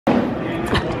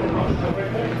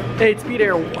Hey, it's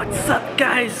Peter. What's up,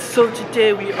 guys? So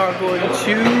today we are going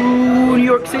to New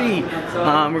York City.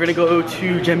 We're gonna go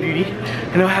to Gem Beauty.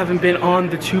 I know I haven't been on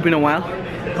the tube in a while,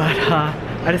 but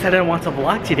I decided I want to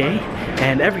vlog today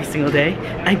and every single day.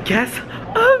 And guess,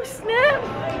 oh snap!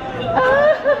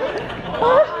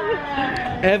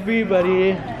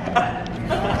 Everybody,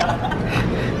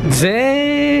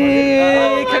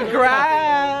 dang! Congrats!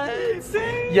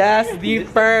 Yes, the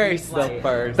first,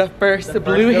 the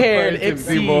blue-haired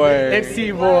Ipsy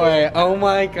boy. Oh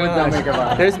my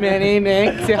gosh. There's Manny,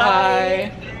 Nick, say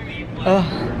hi.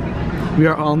 We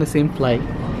are all on the same flight.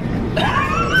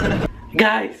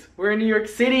 Guys, we're in New York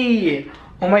City.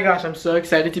 Oh my gosh, I'm so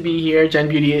excited to be here. Gen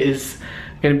Beauty is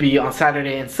gonna be on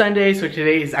Saturday and Sunday, so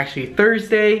today is actually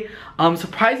Thursday.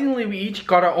 Surprisingly, we each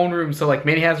got our own room. So like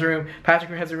Manny has a room, Patrick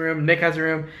has a room, Nick has a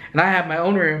room, and I have my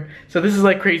own room. So this is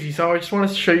like crazy. So I just wanted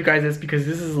to show you guys this because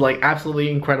this is like absolutely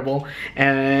incredible.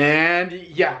 And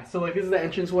yeah, so like this is the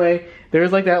entranceway.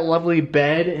 There's like that lovely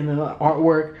bed and the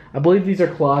artwork. I believe these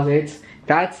are closets.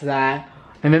 That's that.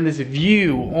 And then this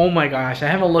view. Oh my gosh, I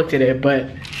haven't looked at it, but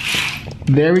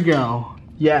there we go.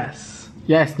 Yes,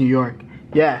 yes, New York.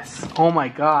 Yes. Oh my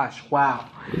gosh. Wow.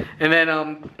 And then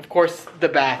of course the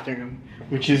bathroom,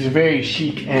 which is very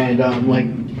chic and like,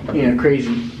 you know,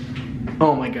 crazy.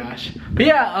 Oh my gosh. But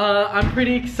yeah, I'm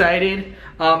pretty excited.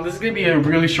 This is gonna be a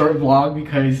really short vlog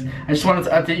because I just wanted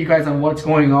to update you guys on what's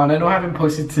going on. I know I haven't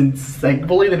posted since like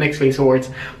fully the Knicks Face Awards,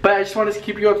 but I just wanted to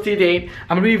keep you up to date.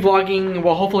 I'm gonna be vlogging,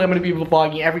 well hopefully I'm gonna be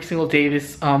vlogging every single day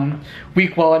this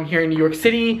week while I'm here in New York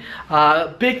City.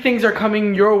 Big things are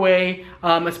coming your way,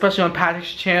 especially on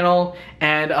Patrick's channel,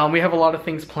 and we have a lot of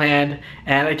things planned,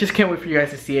 and I just can't wait for you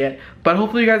guys to see it. But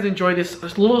hopefully you guys enjoy this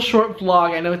little short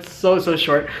vlog. I know it's so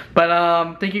short,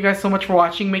 but thank you guys so much for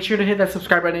watching. Make sure to hit that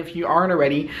subscribe button if you aren't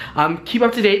already. Keep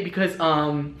up to date because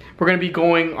we're gonna be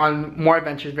going on more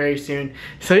adventures very soon.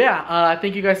 So yeah,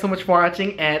 thank you guys so much for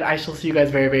watching, and I shall see you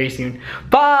guys very soon.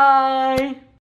 Bye!